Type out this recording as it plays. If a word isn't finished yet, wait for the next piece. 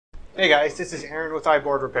Hey guys, this is Aaron with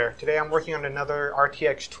iBoard Repair. Today I'm working on another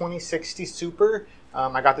RTX 2060 Super.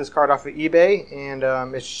 I got this card off of eBay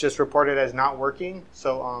and it's just reported as not working.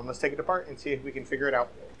 So let's take it apart and see if we can figure it out.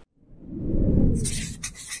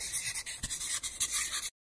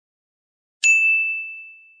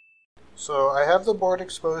 So I have the board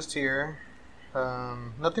exposed here.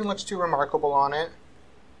 Nothing looks too remarkable on it.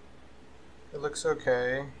 It looks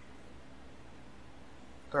okay.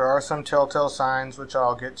 There are some telltale signs which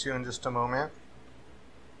I'll get to in just a moment.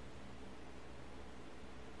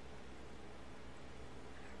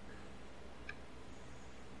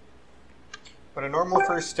 But a normal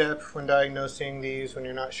first step when diagnosing these, when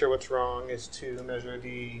you're not sure what's wrong, is to measure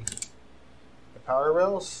the power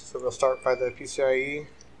rails. So we'll start by the PCIe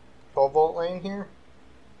 12 volt lane here.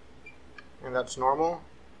 And that's normal.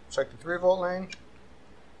 Check the 3 volt lane.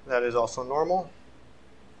 That is also normal.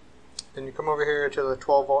 Then you come over here to the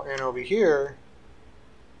 12 volt in over here,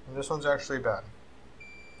 and this one's actually bad.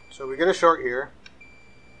 So we get a short here.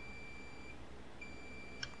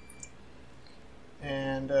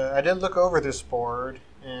 And I did look over this board,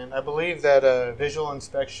 and I believe that visual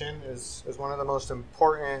inspection is one of the most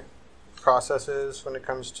important processes when it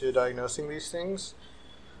comes to diagnosing these things.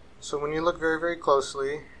 So when you look very, very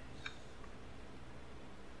closely,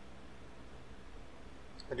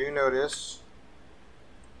 I do notice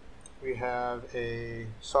we have a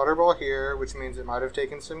solder ball here, which means it might have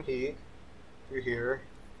taken some heat through here.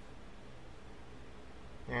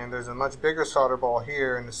 And there's a much bigger solder ball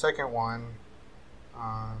here in the second one,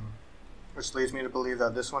 which leads me to believe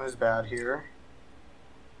that this one is bad here.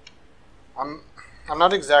 I'm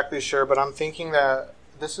not exactly sure, but I'm thinking that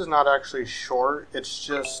this is not actually short. It's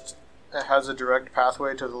just, it has a direct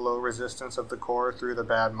pathway to the low resistance of the core through the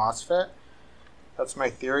bad Mosfet. That's my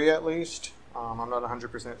theory, at least. I'm not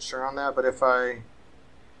 100% sure on that, but if I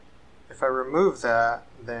remove that,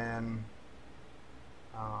 then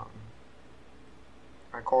my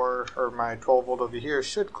core, or my 12 volt over here,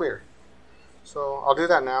 should clear. So I'll do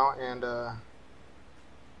that now, and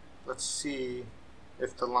let's see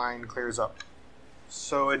if the line clears up.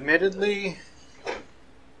 So admittedly,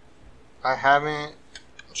 I haven't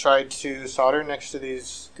tried to solder next to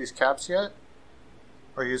these caps yet,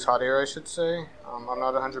 or use hot air, I should say. I'm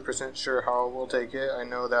not 100% sure how we'll take it. I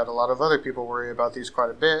know that a lot of other people worry about these quite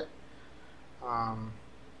a bit.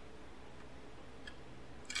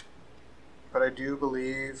 But I do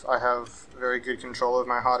believe I have very good control of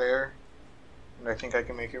my hot air, and I think I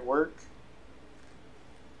can make it work.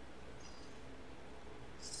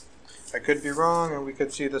 I could be wrong, and we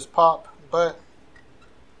could see this pop, but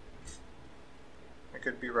I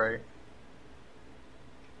could be right.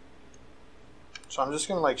 So I'm just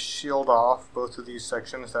going to like shield off both of these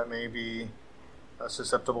sections that may be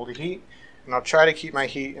susceptible to heat. And I'll try to keep my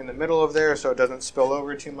heat in the middle of there so it doesn't spill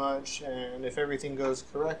over too much. And if everything goes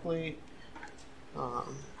correctly,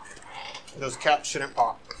 those caps shouldn't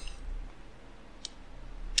pop.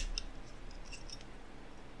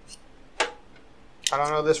 I don't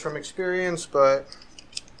know this from experience, but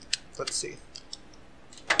let's see.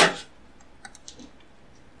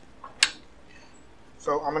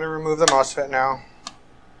 So I'm going to remove the Mosfet now.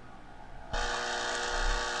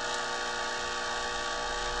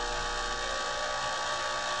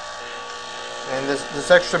 And this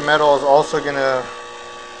extra metal is also going to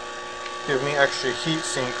give me extra heat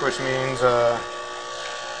sink, which means it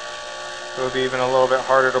will be even a little bit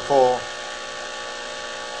harder to pull.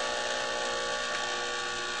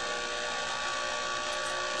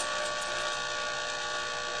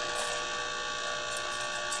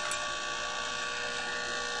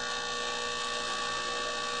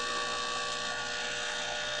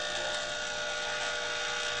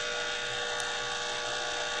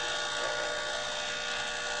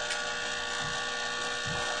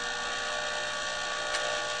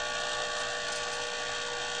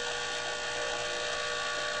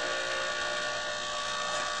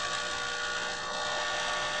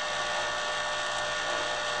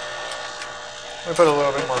 Let me put a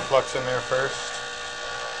little bit more flux in there first.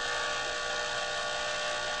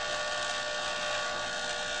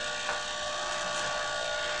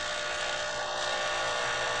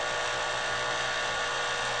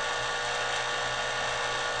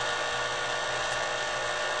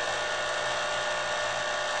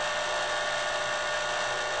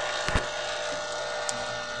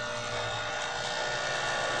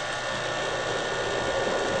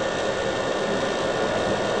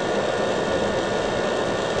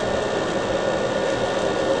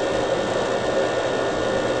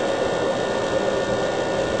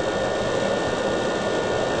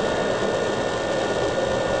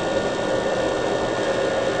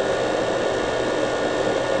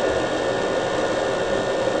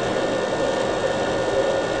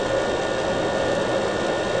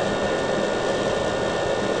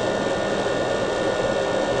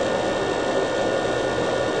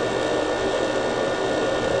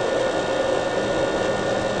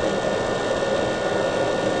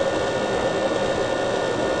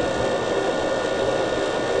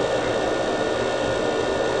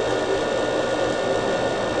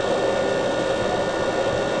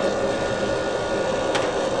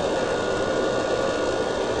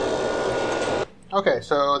 Okay,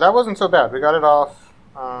 so that wasn't so bad. We got it off.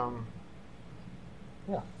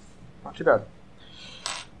 Yeah, not too bad.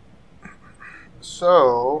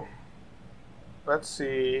 So, let's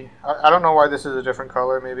see. I don't know why this is a different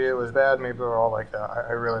color. Maybe it was bad. Maybe we're all like that.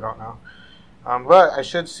 I really don't know. But I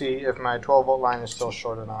should see if my 12 volt line is still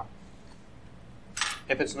short or not.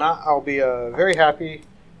 If it's not, I'll be very happy.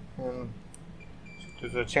 And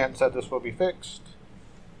there's a chance that this will be fixed.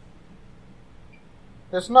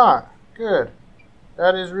 It's not. Good.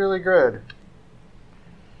 That is really good.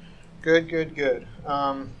 Good, good, good.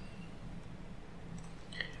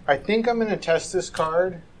 I think I'm going to test this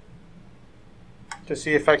card to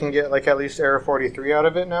see if I can get like at least error 43 out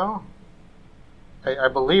of it now. I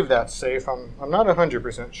believe that's safe. I'm not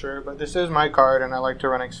 100% sure, but this is my card and I like to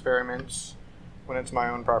run experiments when it's my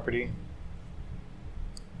own property.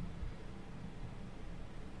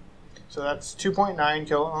 So that's 2.9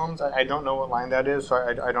 kilo ohms. I don't know what line that is, so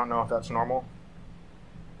I don't know if that's normal.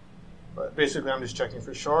 But basically I'm just checking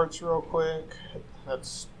for shorts real quick.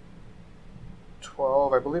 That's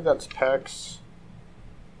 12. I believe that's PEX.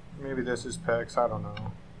 Maybe this is PEX. I don't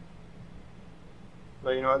know.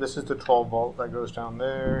 But you know what? This is the 12 volt that goes down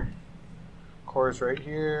there. Core's right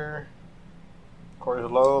here.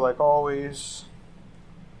 Core's low like always.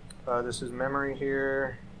 This is memory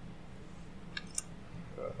here.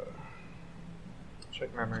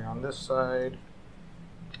 Check memory on this side.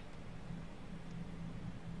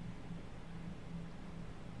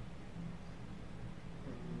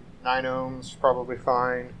 Nine ohms, probably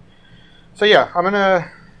fine. So yeah, I'm gonna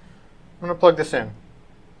plug this in.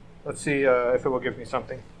 Let's see if it will give me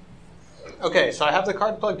something. Okay, so I have the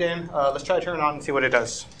card plugged in. Let's try to turn it on and see what it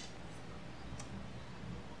does.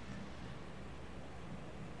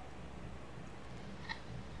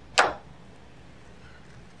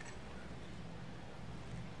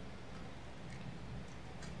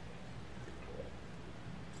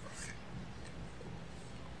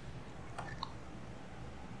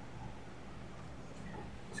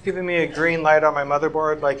 Giving me a green light on my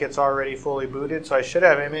motherboard like it's already fully booted, so I should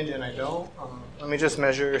have image and I don't. Let me just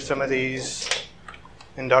measure some of these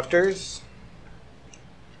inductors.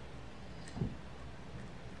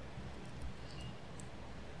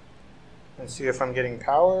 And see if I'm getting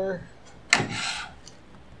power. It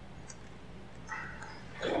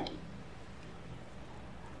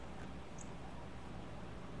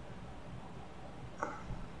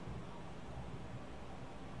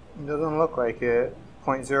doesn't look like it.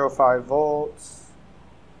 0.05 volts,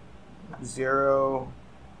 0.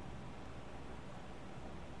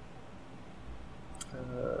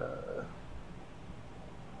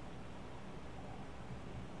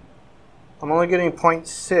 I'm only getting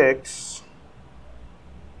 0.6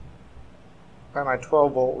 by my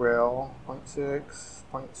 12 volt rail. 0.6,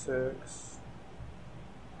 0.6,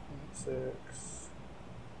 0.6,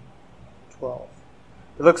 12.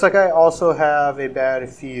 It looks like I also have a bad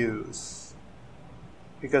fuse,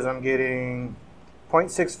 because I'm getting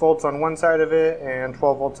 0.6 volts on one side of it and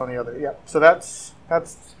 12 volts on the other. Yeah, so that's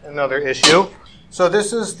another issue. So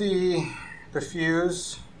this is the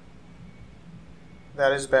fuse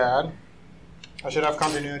that is bad. I should have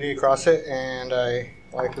continuity across it, and I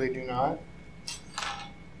likely do not.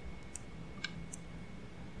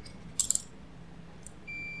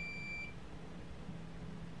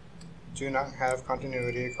 Do not have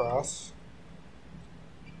continuity across.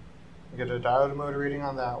 I get a diode mode reading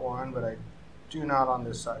on that one, but I do not on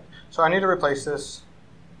this side. So I need to replace this.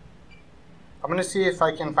 I'm going to see if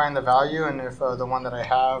I can find the value and if the one that I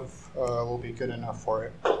have will be good enough for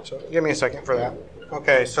it. So give me a second for that.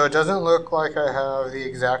 Okay, so it doesn't look like I have the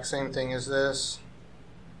exact same thing as this.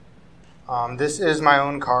 This is my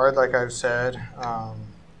own card, like I've said.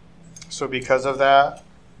 So because of that,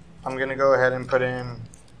 I'm going to go ahead and put in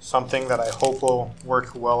something that I hope will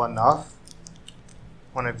work well enough.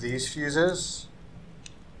 One of these fuses.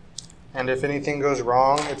 And if anything goes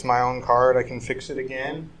wrong, it's my own card. I can fix it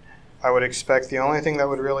again. I would expect the only thing that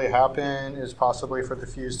would really happen is possibly for the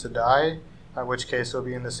fuse to die, at which case it'll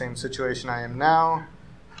be in the same situation I am now.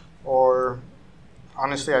 Or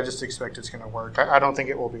honestly, I just expect it's going to work. I don't think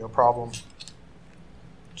it will be a problem.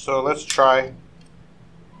 So let's try.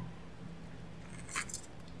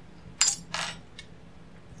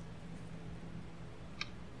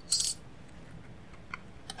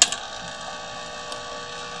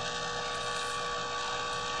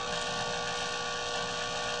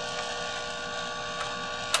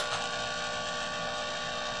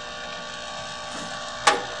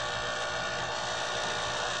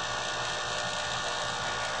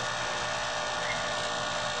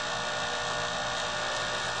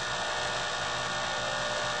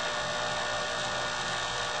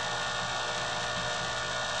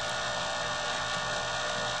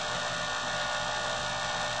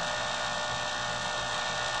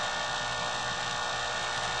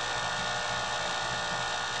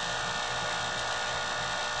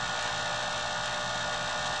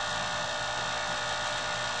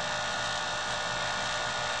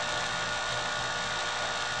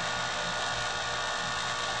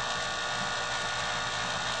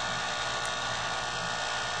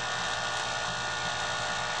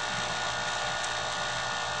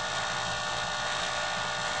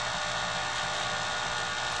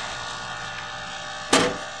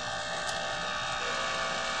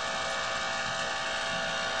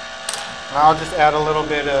 Now I'll just add a little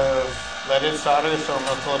bit of leaded solder so it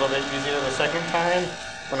melts a little bit easier the second time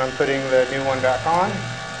when I'm putting the new one back on.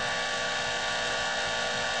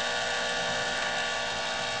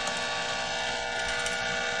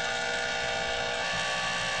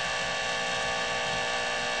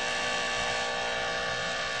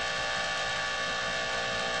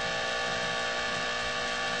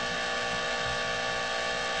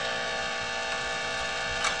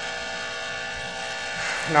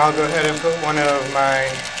 Now I'll go ahead and put one of my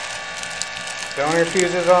donor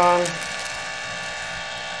fuses on.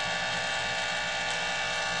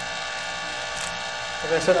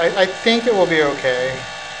 Like I said, I think it will be okay.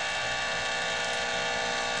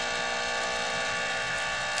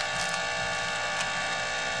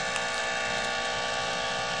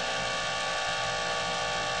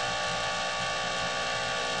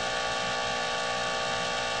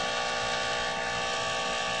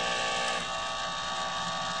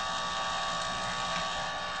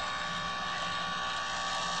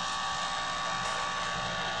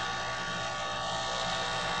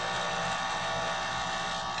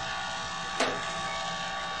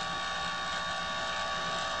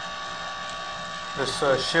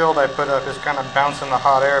 This shield I put up is kind of bouncing the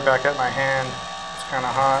hot air back at my hand. It's kind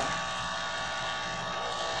of hot.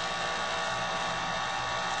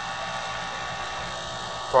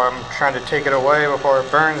 So I'm trying to take it away before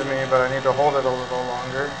it burns me, but I need to hold it a little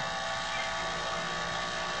longer.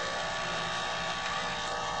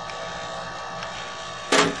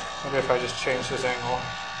 Maybe if I just change this angle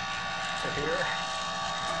to here.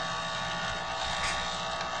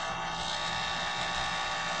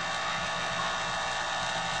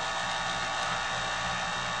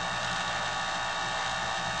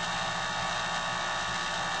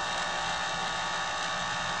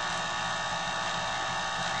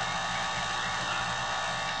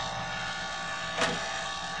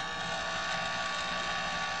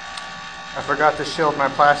 I forgot to shield my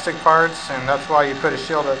plastic parts, and that's why you put a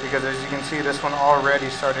shield up, because as you can see this one already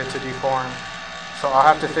started to deform. So I'll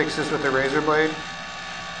have to fix this with a razor blade.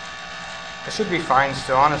 It should be fine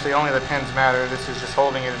still, honestly only the pins matter, this is just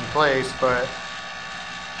holding it in place, but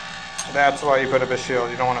that's why you put up a shield,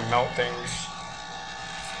 you don't want to melt things.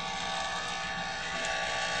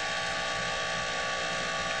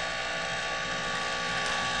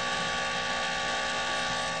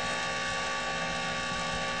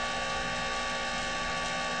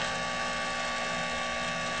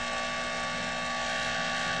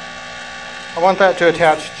 I want that to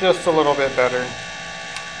attach just a little bit better.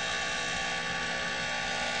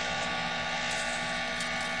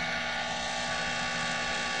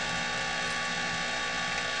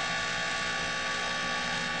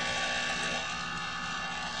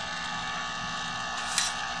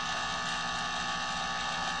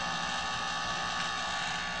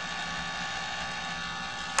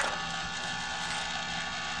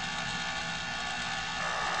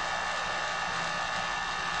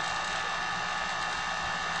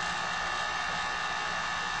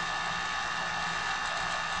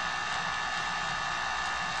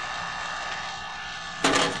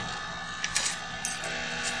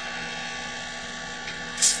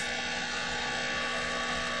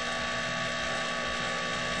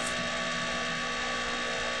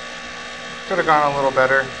 Could have gone a little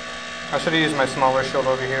better. I should have used my smaller shield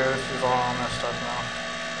over here. This is all messed up now.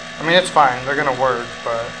 I mean, it's fine. They're going to work,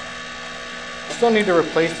 but I still need to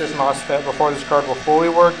replace this Mosfet before this card will fully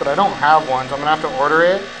work, but I don't have one, so I'm going to have to order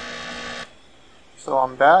it. So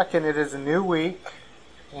I'm back, and it is a new week,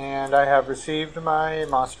 and I have received my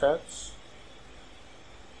Mosfets.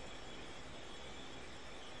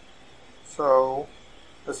 So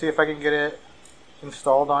let's see if I can get it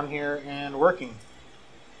installed on here and working.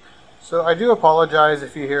 So I do apologize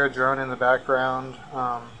if you hear a drone in the background.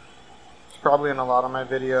 It's probably in a lot of my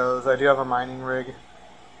videos. I do have a mining rig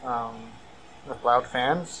with loud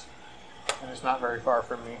fans, and it's not very far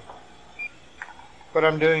from me. What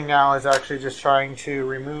I'm doing now is actually just trying to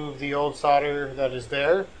remove the old solder that is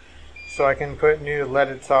there so I can put new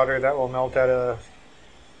leaded solder that will melt at a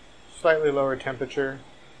slightly lower temperature.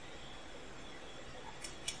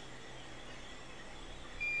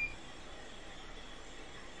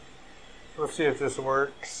 Let's see if this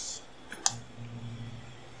works.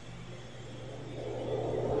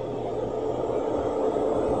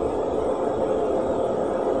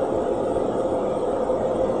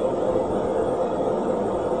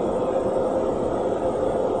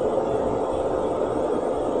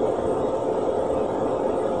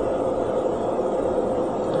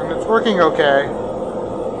 And it's working okay.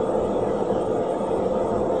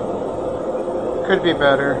 Could be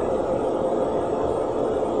better.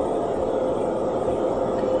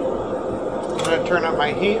 turn up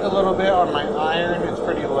my heat a little bit on my iron. It's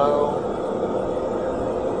pretty low.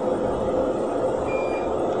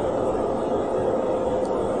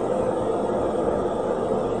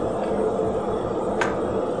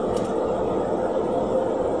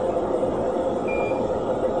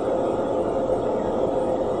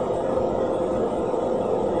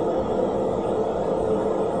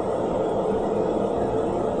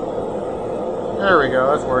 There we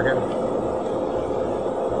go, that's working.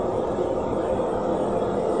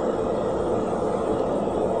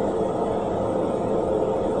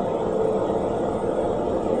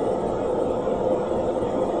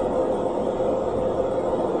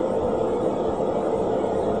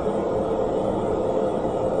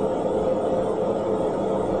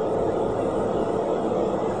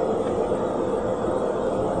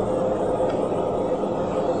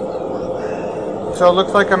 So it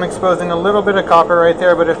looks like I'm exposing a little bit of copper right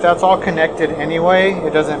there, but if that's all connected anyway,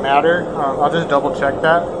 it doesn't matter. I'll just double check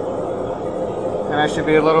that. And I should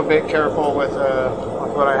be a little bit careful with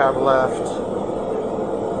what I have left,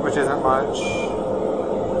 which isn't much.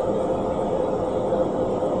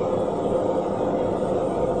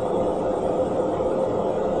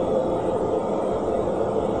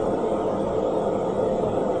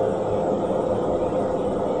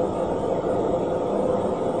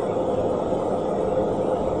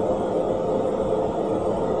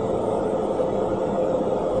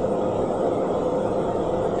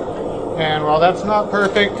 And while that's not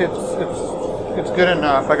perfect, it's good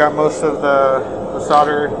enough. I got most of the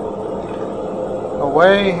solder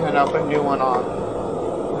away, and I'll put new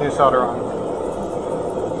solder on.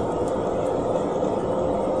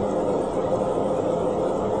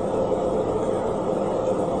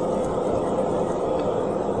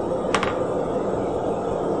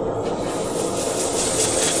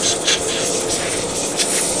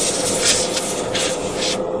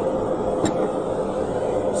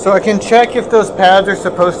 So I can check if those pads are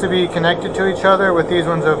supposed to be connected to each other with these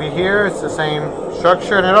ones over here. It's the same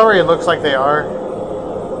structure, and it already looks like they are.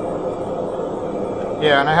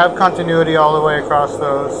 Yeah, and I have continuity all the way across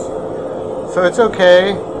those. So it's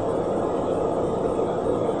okay.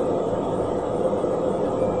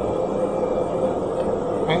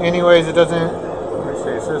 And anyways, it doesn't... Let me see,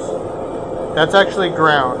 is this... That's actually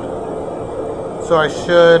ground. So I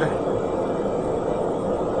should...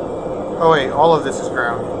 Oh wait, all of this is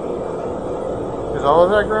ground. Is all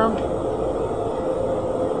of that ground?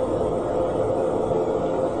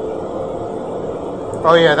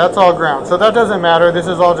 Oh yeah, that's all ground. So that doesn't matter. This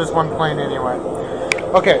is all just one plane anyway.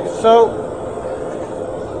 Okay, so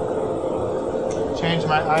change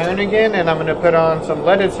my iron again, and I'm going to put on some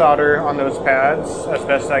leaded solder on those pads as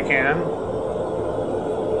best I can.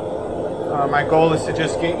 My goal is to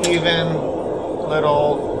just get even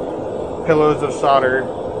little pillows of solder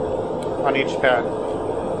on each pad.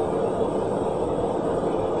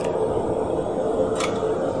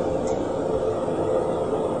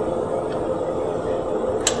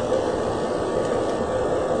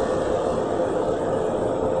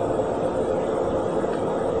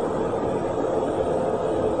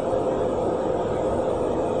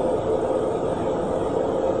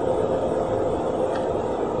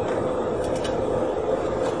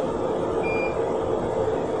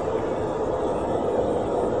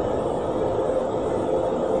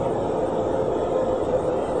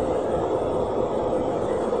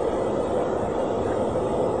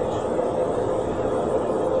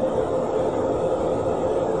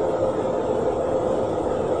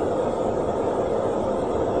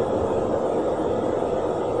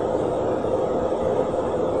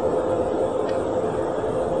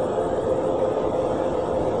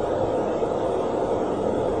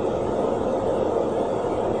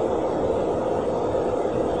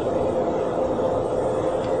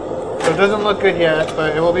 It doesn't look good yet,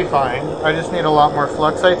 but it will be fine. I just need a lot more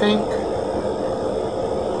flux, I think.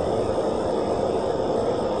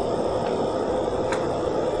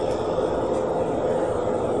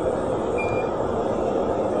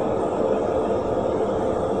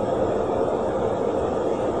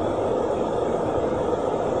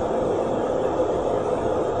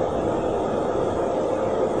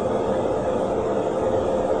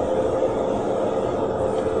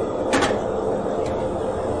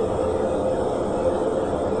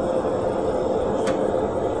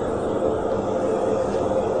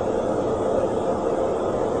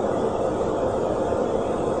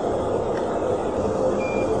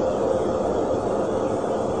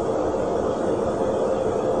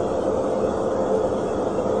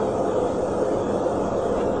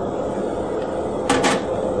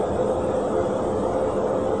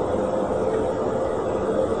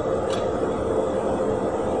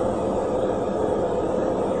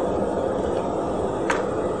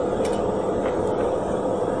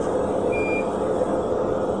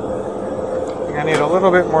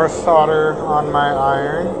 little bit more solder on my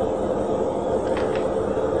iron.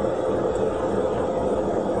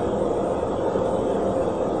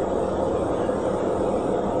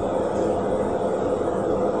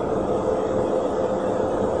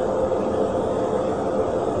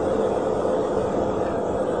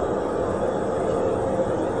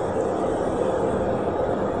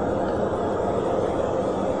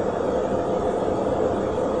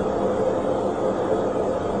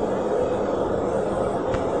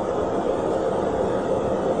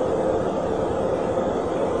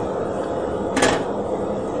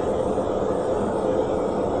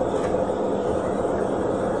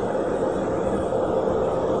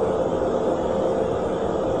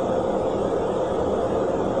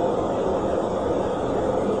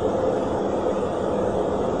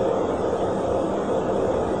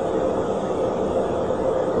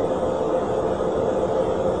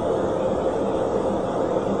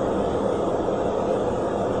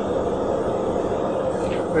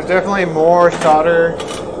 There's definitely more solder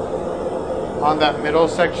on that middle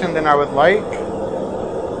section than I would like.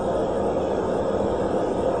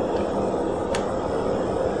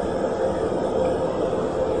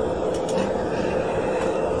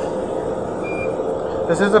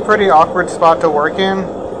 This is a pretty awkward spot to work in.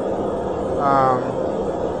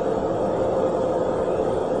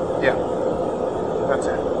 Yeah, that's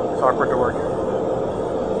it. It's awkward to work in.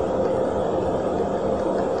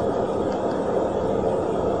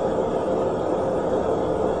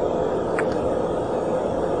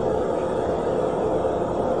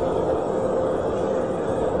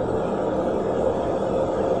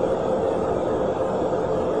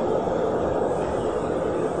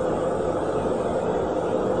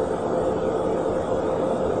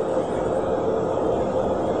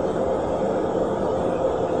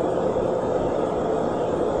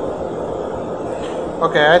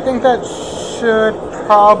 Okay, I think that should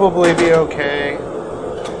probably be okay.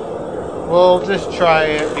 We'll just try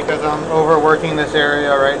it because I'm overworking this area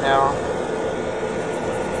right now.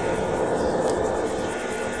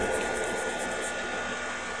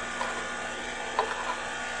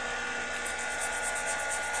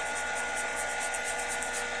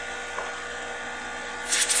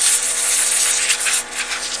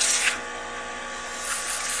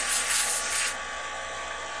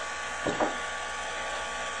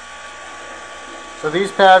 So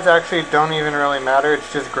these pads actually don't even really matter,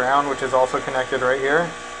 it's just ground, which is also connected right here.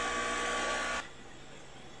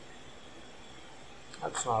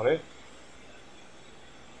 That's not it.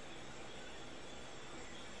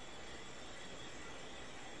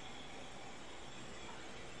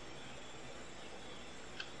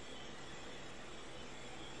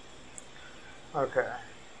 Okay.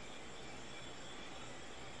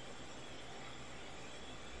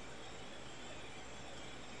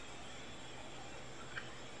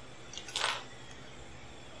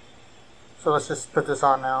 So let's just put this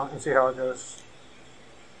on now and see how it goes.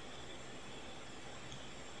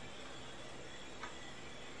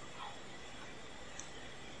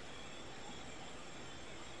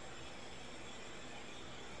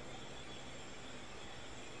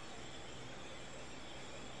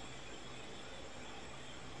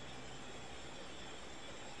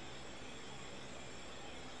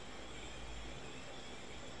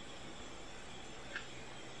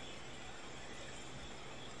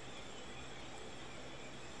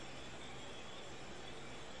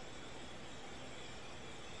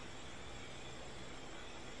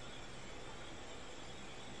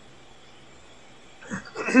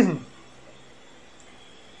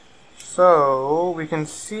 So we can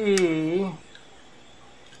see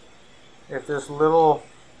if this little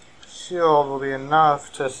shield will be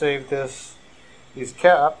enough to save these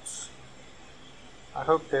caps. I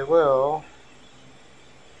hope they will.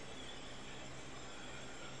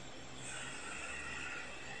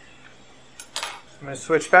 I'm going to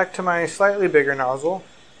switch back to my slightly bigger nozzle.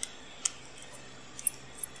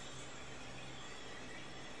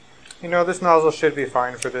 You know, this nozzle should be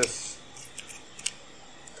fine for this.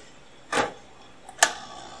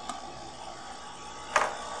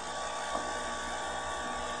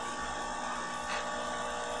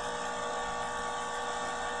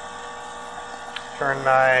 Turn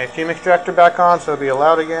my fume extractor back on so it'll be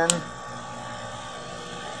allowed again.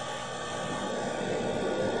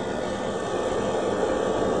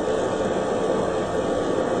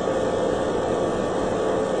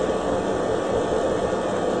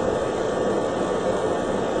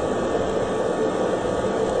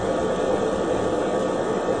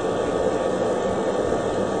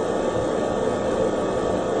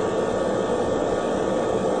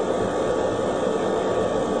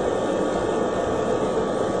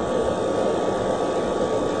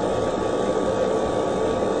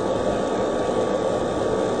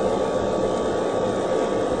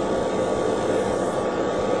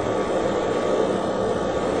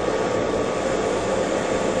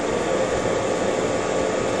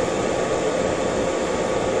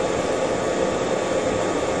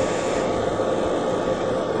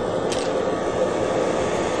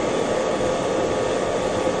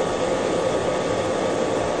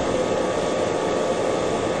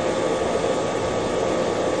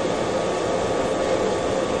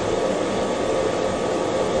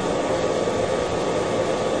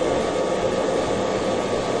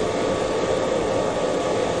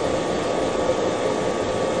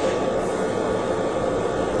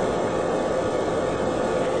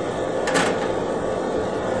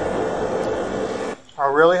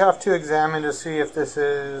 really have to examine to see if this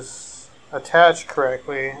is attached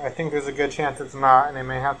correctly. I think there's a good chance it's not, and I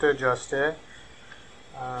may have to adjust it.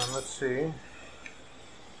 Let's see.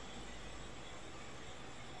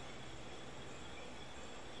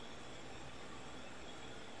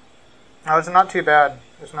 Oh, it's not too bad.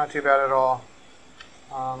 It's not too bad at all.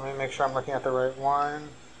 Let me make sure I'm looking at the right one.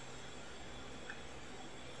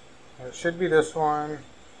 It should be this one.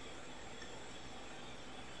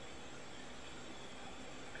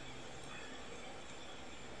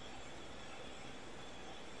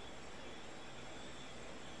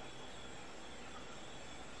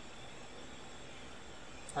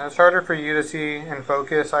 And it's harder for you to see in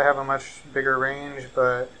focus. I have a much bigger range,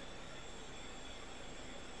 but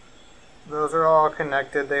those are all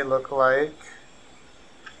connected, they look like.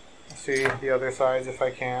 Let's see the other sides if I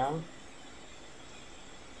can.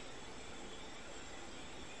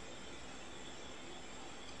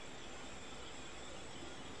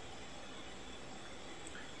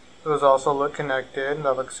 Those also look connected,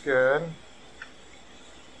 that looks good.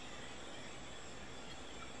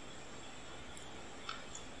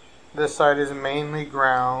 This side is mainly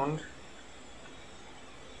ground,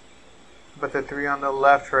 but the three on the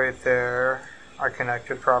left right there are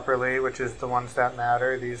connected properly, which is the ones that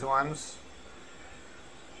matter, these ones.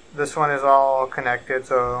 This one is all connected,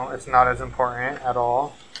 so it's not as important at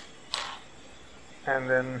all. And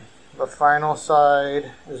then the final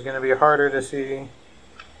side is going to be harder to see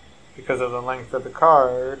because of the length of the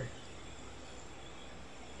card.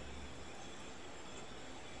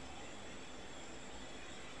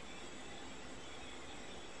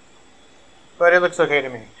 But it looks okay to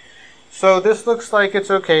me. So this looks like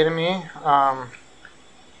it's okay to me. I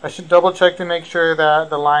should double check to make sure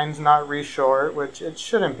that the line's not re-short, which it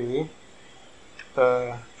shouldn't be.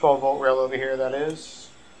 The 12 volt rail over here, that is.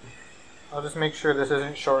 I'll just make sure this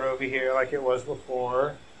isn't short over here like it was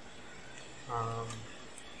before.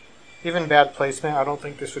 Even bad placement, I don't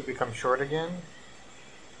think this would become short again.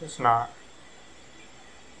 It's not.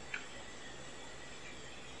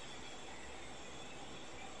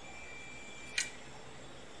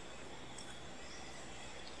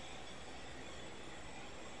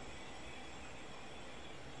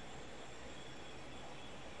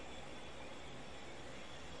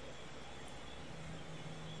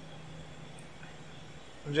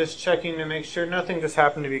 I'm just checking to make sure nothing just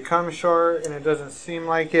happened to become short, and it doesn't seem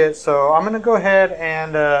like it. So I'm going to go ahead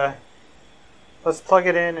and let's plug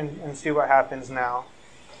it in and see what happens now.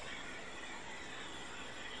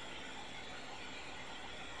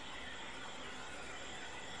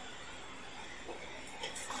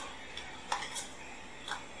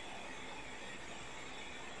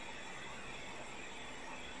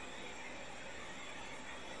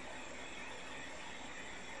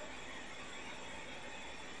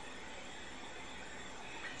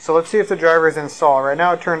 So let's see if the driver is installed. Right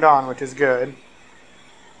now it turned on, which is good.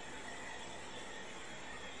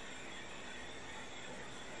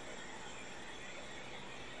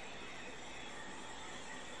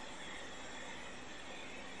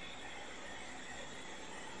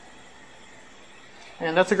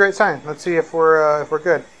 And that's a great sign. Let's see if we're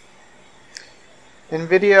good.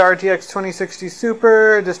 NVIDIA RTX 2060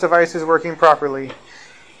 Super. This device is working properly.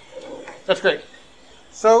 That's great.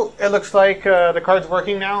 So it looks like the card's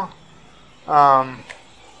working now.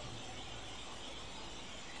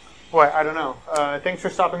 What? I don't know. Thanks for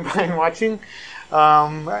stopping by and watching.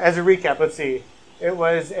 As a recap, let's see. It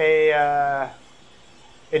was a.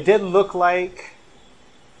 It did look like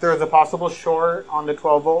there was a possible short on the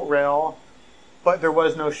 12 volt rail, but there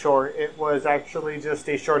was no short. It was actually just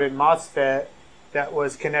a shorted Mosfet that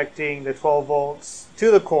was connecting the 12 volts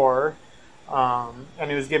to the core.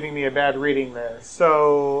 And it was giving me a bad reading there.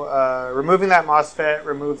 So removing that MOSFET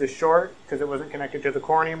removed the short because it wasn't connected to the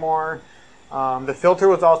core anymore. The filter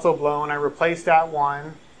was also blown. I replaced that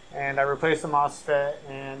one, and I replaced the MOSFET,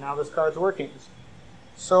 and now this card's working.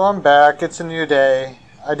 So I'm back. It's a new day.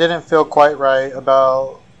 I didn't feel quite right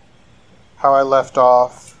about how I left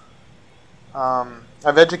off.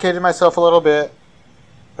 I've educated myself a little bit.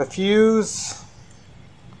 A fuse,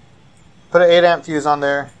 put an 8 amp fuse on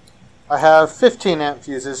there. I have 15 amp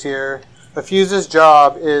fuses here. The fuse's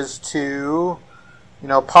job is to,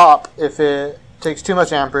 pop if it takes too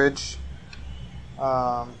much amperage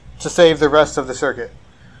to save the rest of the circuit.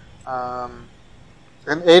 An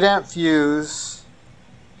 8 amp fuse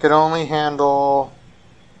could only handle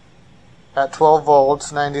at 12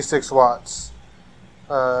 volts 96 watts.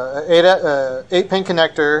 An 8 pin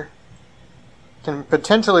connector can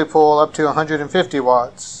potentially pull up to 150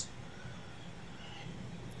 watts.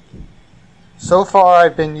 So far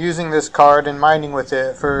I've been using this card and mining with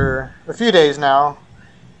it for a few days now,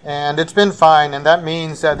 and it's been fine, and that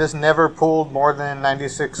means that this never pulled more than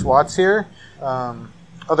 96 watts here.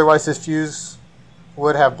 Otherwise this fuse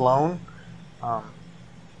would have blown.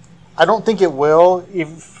 I don't think it will,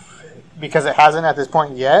 because it hasn't at this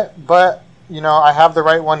point yet, but you know, I have the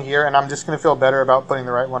right one here, and I'm just going to feel better about putting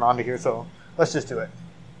the right one onto here, so let's just do it.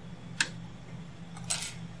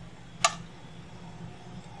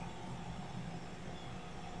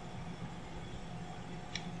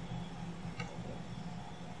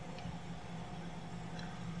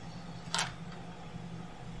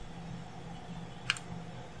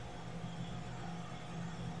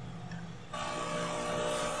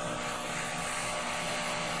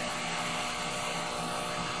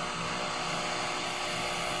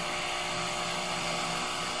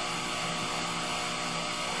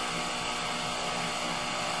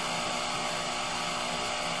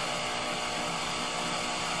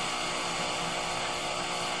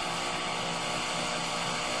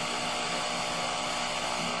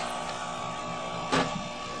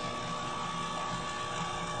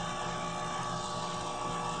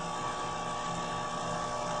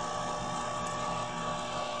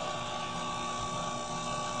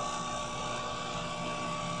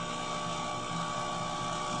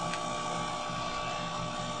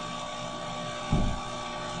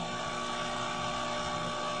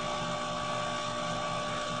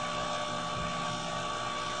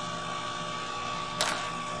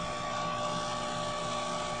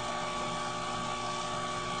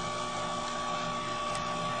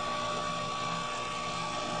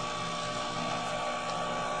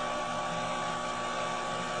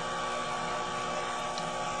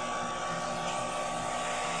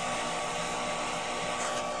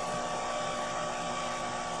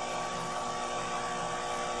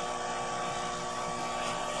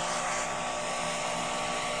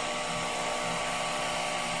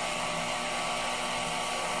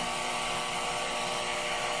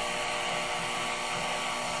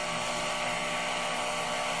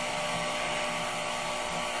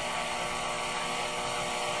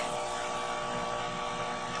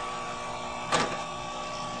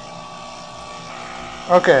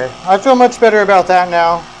 Okay, I feel much better about that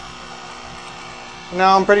now.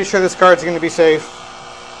 Now I'm pretty sure this card's going to be safe.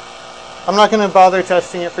 I'm not going to bother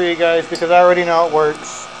testing it for you guys because I already know it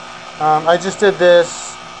works. I just did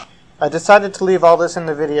this. I decided to leave all this in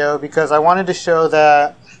the video because I wanted to show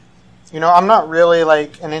that, you know, I'm not really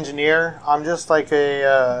like an engineer. I'm just like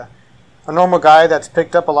a normal guy that's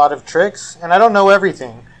picked up a lot of tricks, and I don't know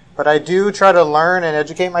everything, but I do try to learn and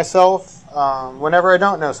educate myself whenever I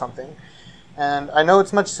don't know something. And I know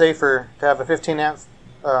it's much safer to have a 15 amp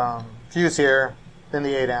fuse here than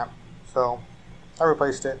the 8 amp. So I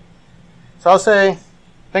replaced it. So I'll say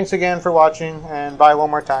thanks again for watching, and bye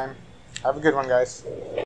one more time. Have a good one, guys.